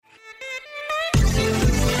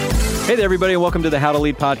Hey there, everybody, and welcome to the How to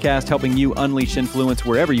Lead podcast, helping you unleash influence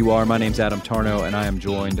wherever you are. My name's Adam Tarnow, and I am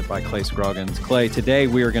joined by Clay Scroggins. Clay, today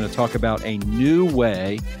we are going to talk about a new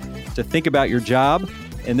way to think about your job,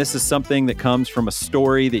 and this is something that comes from a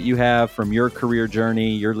story that you have from your career journey,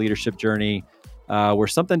 your leadership journey, where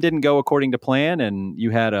something didn't go according to plan, and you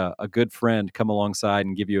had a good friend come alongside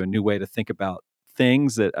and give you a new way to think about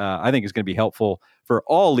things that I think is going to be helpful for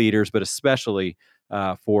all leaders, but especially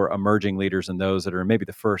for emerging leaders and those that are maybe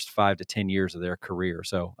the first 5 to 10 years of their career.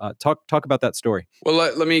 So talk about that story. Well,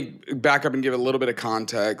 let me back up and give a little bit of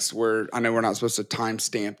context where I know we're not supposed to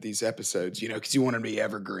timestamp these episodes, because you want them to be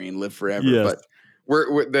evergreen, live forever. Yes. But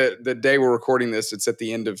we're the day we're recording this, it's at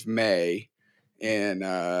the end of May, and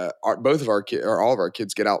all of our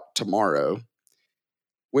kids get out tomorrow,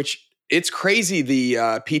 which it's crazy the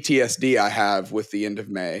PTSD I have with the end of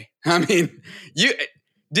May. I mean,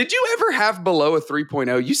 Did you ever have below a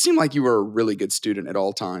 3.0? You seem like you were a really good student at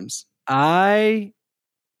all times. I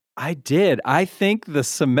did. I think the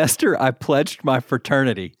semester I pledged my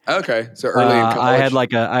fraternity. Okay, so early in college. I had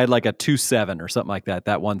like a 2.7 or something like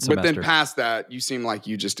that one semester. But then past that, you seem like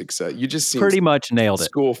you just excel. You just seem pretty much nailed it.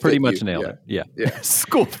 School fit pretty much you. nailed it. Yeah.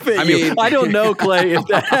 School fit you. I don't know, Clay, if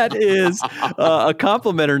that is a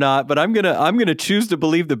compliment or not, but I'm gonna choose to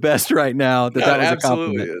believe the best right now that was a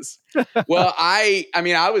compliment. Absolutely is. Well, I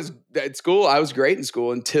was at school. I was great in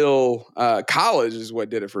school until college is what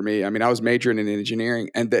did it for me. I mean, I was majoring in engineering,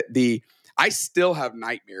 and I still have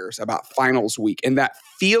nightmares about finals week, and that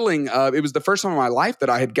feeling of it was the first time in my life that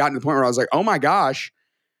I had gotten to the point where I was like, oh my gosh,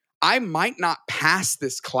 I might not pass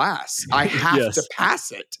this class. I have to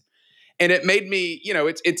pass it, and it made me,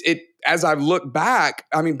 it as I've looked back.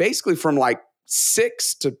 I mean, basically from like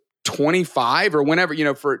 6 to 25 or whenever,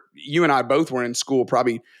 for you and I both were in school,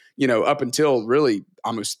 probably. Up until really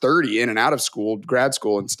almost 30 in and out of school, grad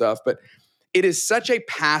school and stuff. But it is such a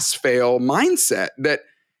pass-fail mindset that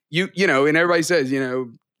and everybody says,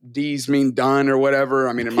 D's mean done or whatever.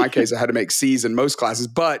 I mean, in my case, I had to make C's in most classes.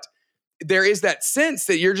 But there is that sense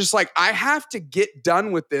that you're just like, I have to get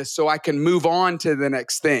done with this so I can move on to the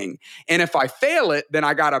next thing. And if I fail it, then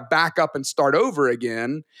I got to back up and start over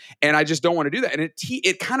again. And I just don't want to do that. And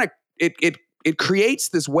it creates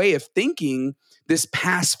this way of thinking, this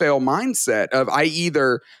pass-fail mindset of I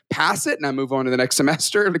either pass it and I move on to the next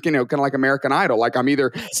semester, kind of like American Idol. Like I'm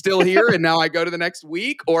either still here and now I go to the next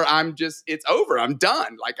week, or it's over. I'm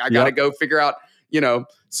done. Like I got to go figure out, I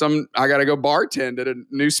got to go bartend at a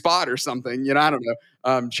new spot or something. I don't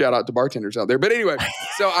know. Shout out to bartenders out there. But anyway,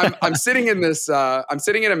 so I'm sitting in this, I'm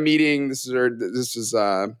sitting in a meeting. This is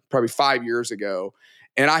probably 5 years ago.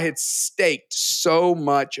 And I had staked so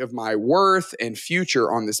much of my worth and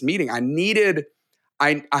future on this meeting.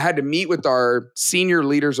 I had to meet with our senior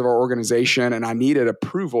leaders of our organization, and I needed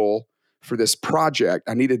approval for this project.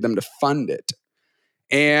 I needed them to fund it.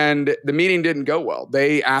 And the meeting didn't go well.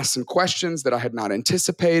 They asked some questions that I had not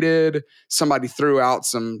anticipated. Somebody threw out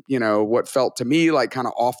some, what felt to me like kind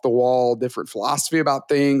of off the wall, different philosophy about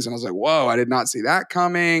things. And I was like, whoa, I did not see that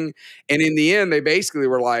coming. And in the end, they basically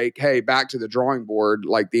were like, hey, back to the drawing board.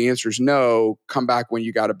 Like the answer is no, come back when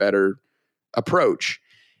you got a better approach.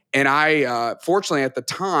 And I, fortunately at the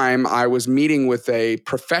time, I was meeting with a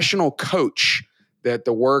professional coach that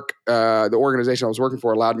the organization I was working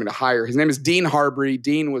for allowed me to hire. His name is Dean Harbury.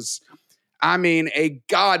 Dean was, a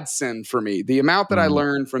godsend for me. The amount that I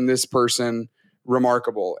learned from this person,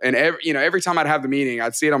 remarkable. And every time I'd have the meeting,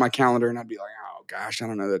 I'd see it on my calendar and I'd be like, oh gosh, I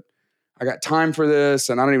don't know that I got time for this.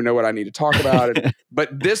 And I don't even know what I need to talk about.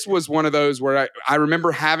 But this was one of those where I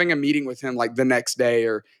remember having a meeting with him like the next day,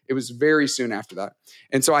 or it was very soon after that.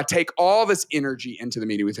 And so I take all this energy into the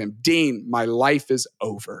meeting with him. Dean, my life is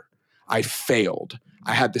over. I failed.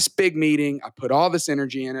 I had this big meeting. I put all this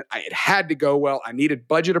energy in it. It had to go well. I needed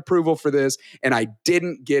budget approval for this, and I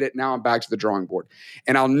didn't get it. Now I'm back to the drawing board.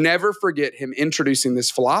 And I'll never forget him introducing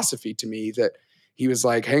this philosophy to me that he was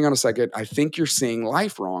like, hang on a second. I think you're seeing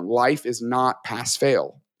life wrong. Life is not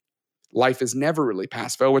pass-fail. Life is never really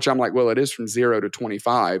pass-fail, which I'm like, well, it is from 0 to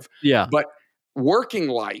 25. Yeah. But working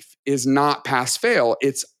life is not pass-fail.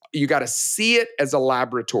 You got to see it as a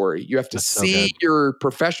laboratory. You have to see your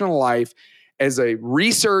professional life as a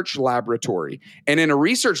research laboratory. And in a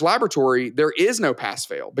research laboratory, there is no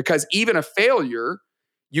pass-fail, because even a failure,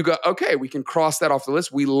 you go, okay, we can cross that off the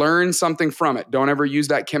list. We learn something from it. Don't ever use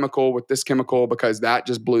that chemical with this chemical because that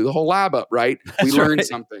just blew the whole lab up, right? We learned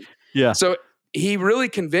something. Yeah. So he really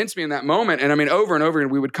convinced me in that moment. And over and over again,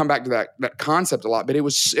 we would come back to that concept a lot, but it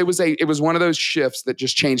was one of those shifts that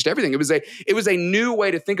just changed everything. It was a new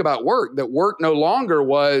way to think about work, that work no longer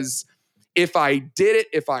was, if I did it,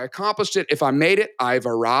 if I accomplished it, if I made it, I've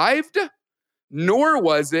arrived. Nor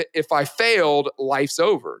was it, if I failed, life's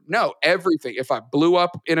over. No, everything. If I blew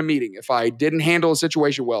up in a meeting, if I didn't handle a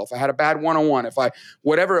situation well, if I had a bad one-on-one,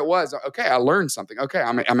 whatever it was, okay, I learned something. Okay,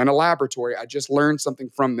 I'm in a laboratory. I just learned something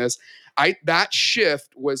from this. That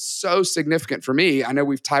shift was so significant for me. I know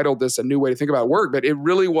we've titled this A New Way to Think About Work, but it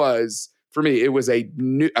really was, for me, it was a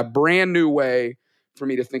brand new way for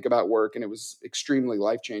me to think about work, and it was extremely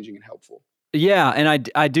life-changing and helpful. Yeah, and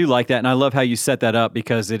I do like that, and I love how you set that up,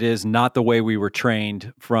 because it is not the way we were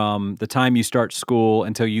trained from the time you start school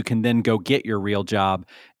until you can then go get your real job.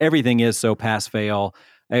 Everything is so pass-fail.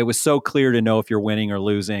 It was so clear to know if you're winning or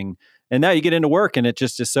losing. And now you get into work, and it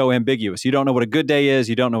just is so ambiguous. You don't know what a good day is.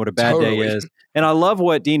 You don't know what a bad day is. And I love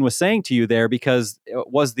what Dean was saying to you there, because it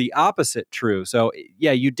was the opposite true. So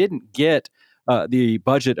yeah, you didn't get the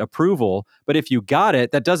budget approval, but if you got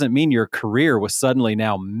it, that doesn't mean your career was suddenly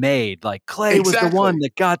now made. Like Clay was the one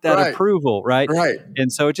that got that approval, right? Right.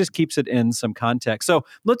 And so it just keeps it in some context. So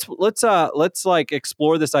let's like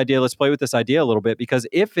explore this idea. Let's play with this idea a little bit, because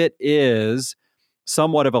if it is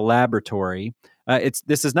somewhat of a laboratory,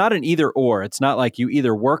 this is not an either or. It's not like you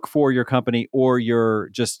either work for your company or you're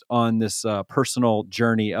just on this personal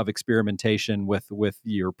journey of experimentation with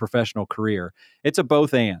your professional career. It's a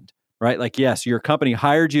both and. Right? Like, yes, your company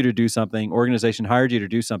hired you to do something, organization hired you to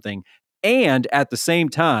do something, and at the same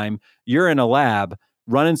time, you're in a lab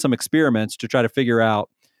running some experiments to try to figure out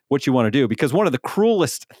what you want to do. Because one of the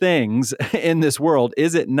cruelest things in this world,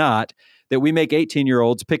 is it not, that we make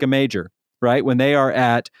 18-year-olds pick a major, right? When they are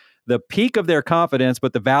at the peak of their confidence,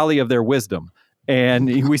 but the valley of their wisdom.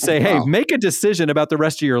 And we say, hey, make a decision about the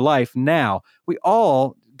rest of your life now. We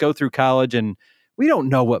all go through college, and we don't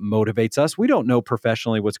know what motivates us. We don't know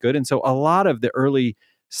professionally what's good. And so a lot of the early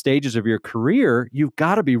stages of your career, you've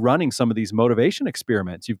got to be running some of these motivation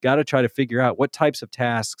experiments. You've got to try to figure out what types of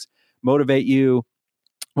tasks motivate you.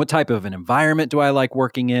 What type of an environment do I like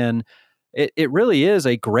working in? It really is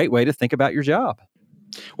a great way to think about your job.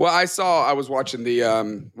 Well, I was watching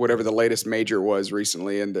the whatever the latest major was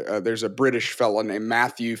recently, and there's a British fellow named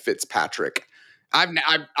Matthew Fitzpatrick.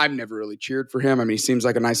 I've never really cheered for him. I mean, he seems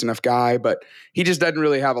like a nice enough guy, but he just doesn't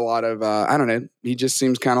really have a lot of, I don't know. He just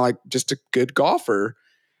seems kind of like just a good golfer.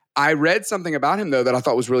 I read something about him though that I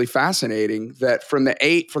thought was really fascinating, that from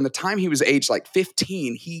the time he was aged like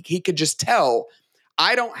 15, he could just tell,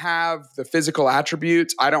 I don't have the physical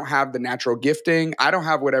attributes. I don't have the natural gifting. I don't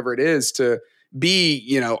have whatever it is to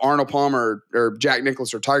be, Arnold Palmer or Jack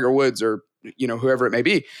Nicklaus or Tiger Woods or, whoever it may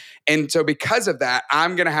be. And so because of that,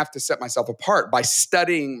 I'm going to have to set myself apart by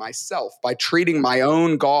studying myself, by treating my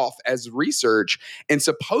own golf as research. And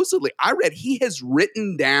supposedly, I read he has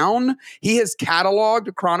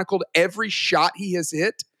cataloged, chronicled every shot he has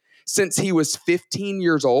hit since he was 15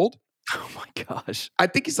 years old. Oh my gosh. I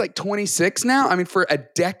think he's like 26 now. I mean, for a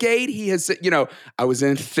decade, he has, I was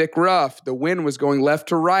in thick rough. The wind was going left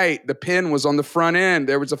to right. The pin was on the front end.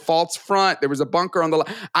 There was a false front. There was a bunker on the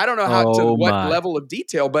left. I don't know what level of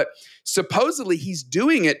detail, but supposedly he's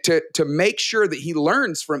doing it to make sure that he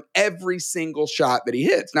learns from every single shot that he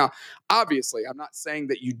hits. Now, obviously, I'm not saying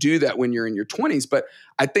that you do that when you're in your 20s, but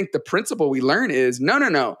I think the principle we learn is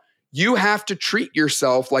no. You have to treat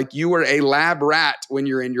yourself like you were a lab rat when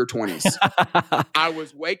you're in your 20s. I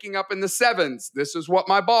was waking up in the 7s. This is what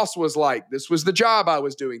my boss was like. This was the job I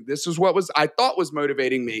was doing. This is what I thought was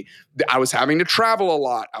motivating me. I was having to travel a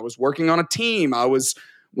lot. I was working on a team. I was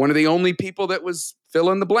one of the only people that was fill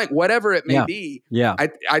in the blank, whatever it may be. Yeah.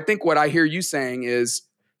 I think what I hear you saying is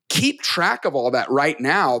keep track of all that right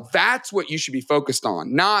now. That's what you should be focused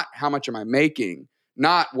on, not how much am I making.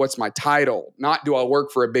 Not what's my title, not do I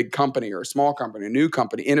work for a big company or a small company, a new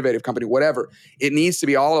company, innovative company, whatever. It needs to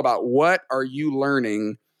be all about what are you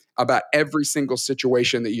learning about every single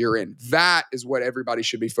situation that you're in. That is what everybody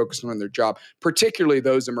should be focused on in their job, particularly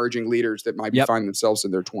those emerging leaders that might find themselves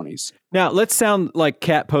in their 20s. Now, let's sound like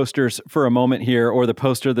cat posters for a moment here, or the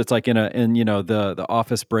poster that's like in the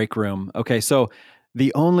office break room. Okay, so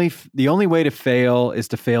the only way to fail is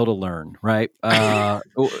to fail to learn, right?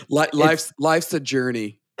 Life's a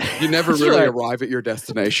journey. You never really arrive at your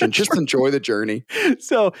destination. Just enjoy the journey.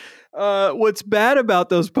 So what's bad about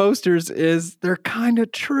those posters is they're kind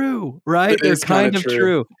of true, right? They're kind of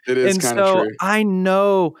true. It is kind of true. I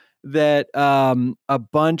know that a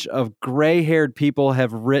bunch of gray-haired people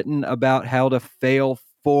have written about how to fail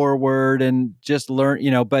forward and just learn,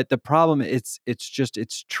 but the problem it's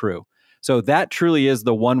true. So that truly is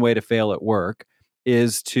the one way to fail at work,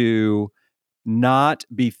 is to not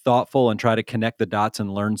be thoughtful and try to connect the dots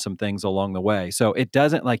and learn some things along the way. So it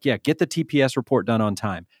doesn't get the TPS report done on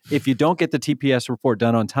time. If you don't get the TPS report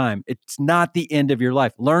done on time, it's not the end of your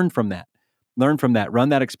life. Learn from that. Learn from that. Run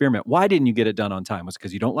that experiment. Why didn't you get it done on time? Was it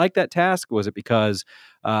because you don't like that task? Was it because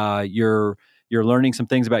you're learning some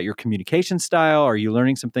things about your communication style? Are you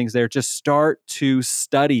learning some things there? Just start to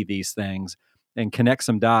study these things and connect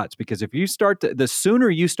some dots, because if you the sooner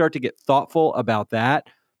you start to get thoughtful about that,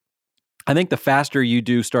 I think the faster you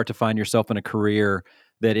do start to find yourself in a career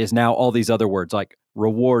that is now all these other words like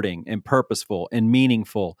rewarding and purposeful and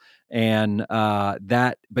meaningful and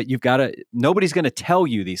but nobody's going to tell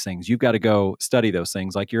you these things. You've got to go study those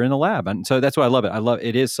things like you're in the lab. And so that's why I love it.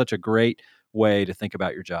 It is such a great way to think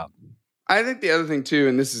about your job. I think the other thing too,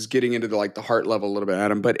 and this is getting into the heart level a little bit,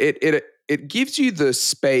 Adam, but it gives you the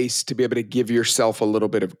space to be able to give yourself a little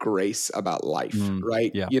bit of grace about life,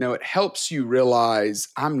 right? Yeah. It helps you realize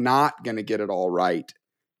I'm not going to get it all right.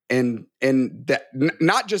 And that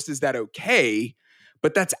not just is that okay,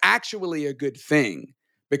 but that's actually a good thing.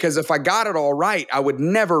 Because if I got it all right, I would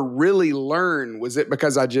never really learn. Was it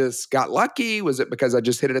because I just got lucky? Was it because I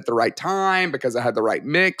just hit it at the right time? Because I had the right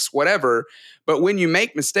mix? Whatever. But when you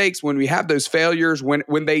make mistakes, when we have those failures,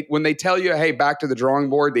 when they tell you, hey, back to the drawing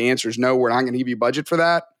board, the answer is no, we're not going to give you budget for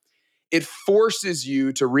that. It forces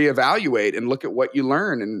you to reevaluate and look at what you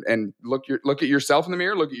learn and look at yourself in the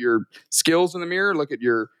mirror, look at your skills in the mirror, look at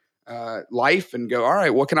your life and go, all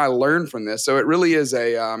right, what can I learn from this? So it really is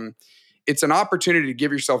it's an opportunity to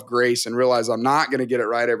give yourself grace and realize I'm not going to get it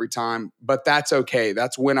right every time, but that's okay.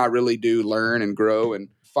 That's when I really do learn and grow and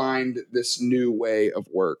find this new way of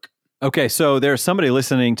work. Okay, so there's somebody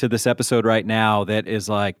listening to this episode right now that is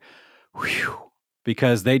like, whew,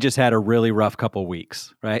 because they just had a really rough couple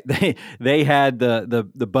weeks, right? They had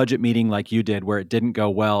the budget meeting like you did where it didn't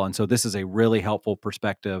go well, and so this is a really helpful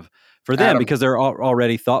perspective for them, Adam, because they're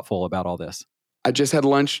already thoughtful about all this. I just had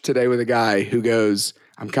lunch today with a guy who goes,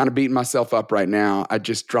 I'm kind of beating myself up right now. I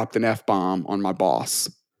just dropped an F-bomb on my boss.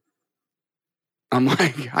 I'm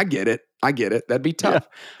like, I get it. That'd be tough.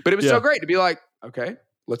 Yeah. But it was so great to be like, okay,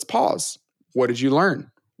 let's pause. What did you learn?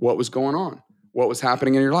 What was going on? What was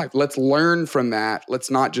happening in your life? Let's learn from that. Let's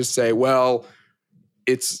not just say, well,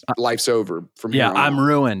 life's over from here on. I'm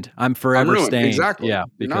ruined. I'm forever stained. Exactly. Yeah,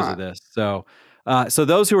 because of this. So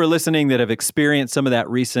those who are listening that have experienced some of that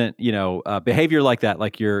recent, behavior like that,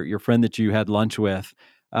 like your friend that you had lunch with,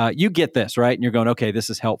 you get this, right? And you're going, okay, this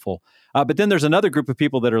is helpful. But then there's another group of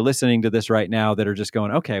people that are listening to this right now that are just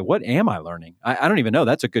going, okay, what am I learning? I don't even know.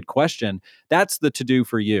 That's a good question. That's the to-do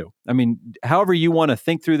for you. I mean, however you want to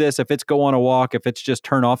think through this, if it's go on a walk, if it's just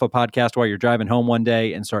turn off a podcast while you're driving home one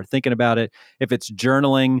day and start thinking about it, if it's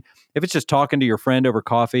journaling, if it's just talking to your friend over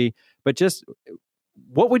coffee, but just...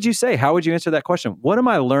 what would you say? How would you answer that question? What am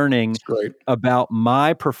I learning about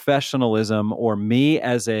my professionalism or me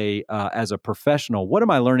as a professional? What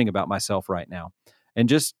am I learning about myself right now? And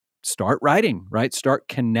just start writing, right? Start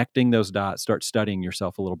connecting those dots, start studying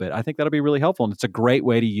yourself a little bit. I think that'll be really helpful. And it's a great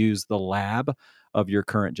way to use the lab of your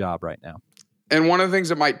current job right now. And one of the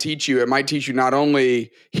things it might teach you not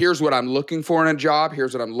only here's what I'm looking for in a job,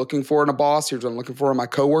 here's what I'm looking for in a boss, here's what I'm looking for in my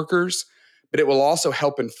coworkers, but it will also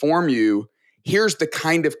help inform you. Here's the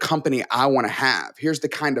kind of company I want to have. Here's the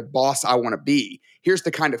kind of boss I want to be. Here's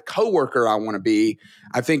the kind of coworker I want to be.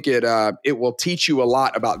 I think it will teach you a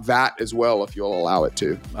lot about that as well if you'll allow it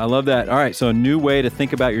to. I love that. All right, so a new way to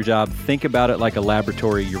think about your job. Think about it like a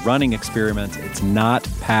laboratory. You're running experiments. It's not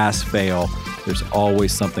pass, fail. There's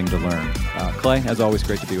always something to learn. Clay, as always,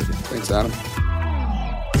 great to be with you. Thanks, Adam.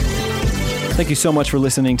 Thank you so much for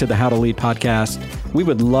listening to the How to Lead podcast. We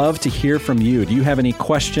would love to hear from you. Do you have any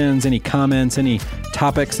questions, any comments, any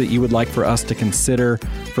topics that you would like for us to consider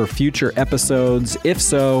for future episodes? If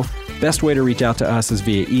so, best way to reach out to us is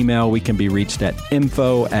via email. We can be reached at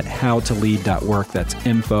info@howtolead.work. That's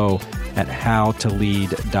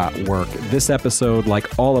info@howtolead.work. This episode,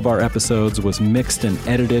 like all of our episodes, was mixed and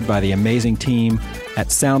edited by the amazing team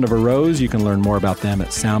at Sound of a Rose. You can learn more about them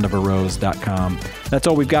at soundofarose.com. That's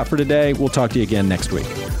all we've got for today. We'll talk to you again next week.